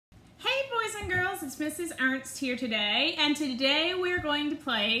girls, it's Mrs. Ernst here today, and today we're going to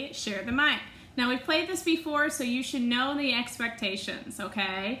play Share the Mic. Now we've played this before, so you should know the expectations,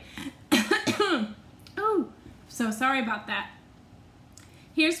 okay? Oh, so sorry about that.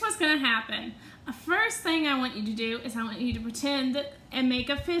 Here's what's going to happen. First thing I want you to do is I want you to pretend and make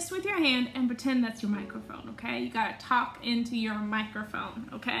a fist with your hand and pretend that's your microphone, okay? You got to talk into your microphone,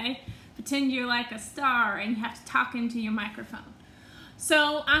 okay? Pretend you're like a star and you have to talk into your microphone.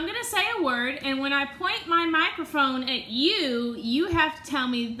 So I'm going to say a word, and when I point my microphone at you, you have to tell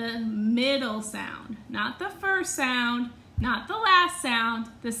me the middle sound. Not the first sound, not the last sound,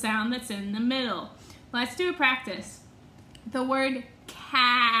 the sound that's in the middle. Let's do a practice. The word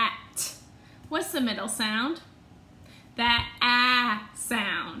cat. What's the middle sound? That ah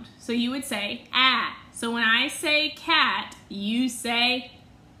sound. So you would say ah. So when I say cat, you say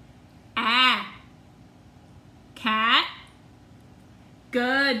ah. Cat.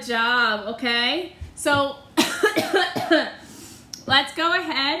 Good job, okay? So let's go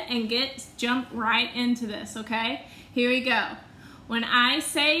ahead and jump right into this, okay? Here we go. When I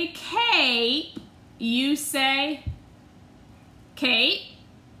say cape, you say cape.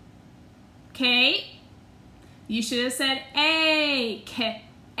 Cape. You should have said ape.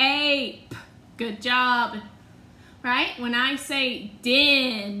 Ape. Good job. Right? When I say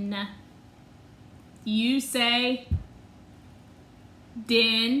din, you say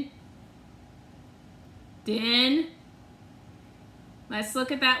din. Din. Let's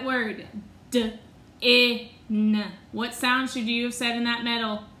look at that word. D-in. What sound should you have said in that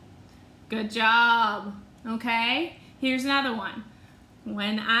middle? Good job. Okay? Here's another one.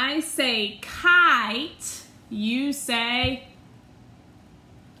 When I say kite, you say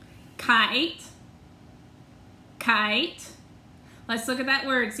kite. Kite. Let's look at that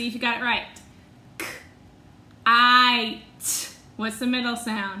word. See if you got it right. K-ite. What's the middle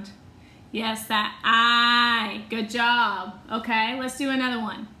sound? Yes, that I. Good job. Okay, let's do another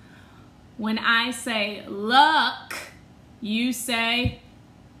one. When I say luck, you say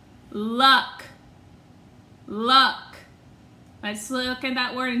luck. Luck. Let's look at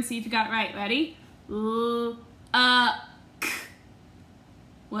that word and see if you got it right. Ready? L-u-k.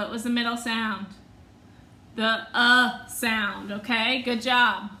 What was the middle sound? The sound, okay? Good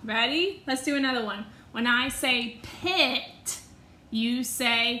job. Ready? Let's do another one. When I say pit, you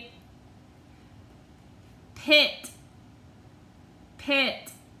say pit.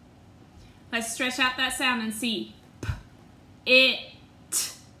 Pit. Let's stretch out that sound and see.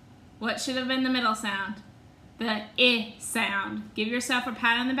 P-it. What should have been the middle sound? The I sound. Give yourself a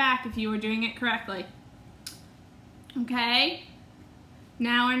pat on the back if you were doing it correctly. Okay?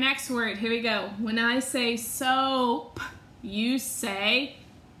 Now our next word. Here we go. When I say soap, you say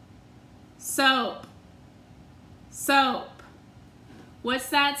soap. Soap. What's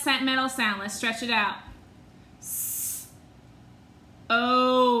that middle sound? Let's stretch it out. S-o-p.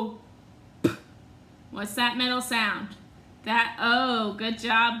 What's that middle sound? That O. Good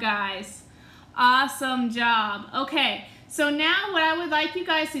job, guys. Awesome job. Okay, so now what I would like you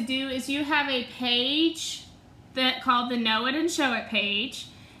guys to do is you have a page called the Know It and Show It page,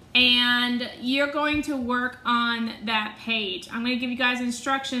 and you're going to work on that page. I'm going to give you guys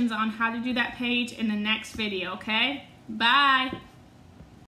instructions on how to do that page in the next video, okay? Bye.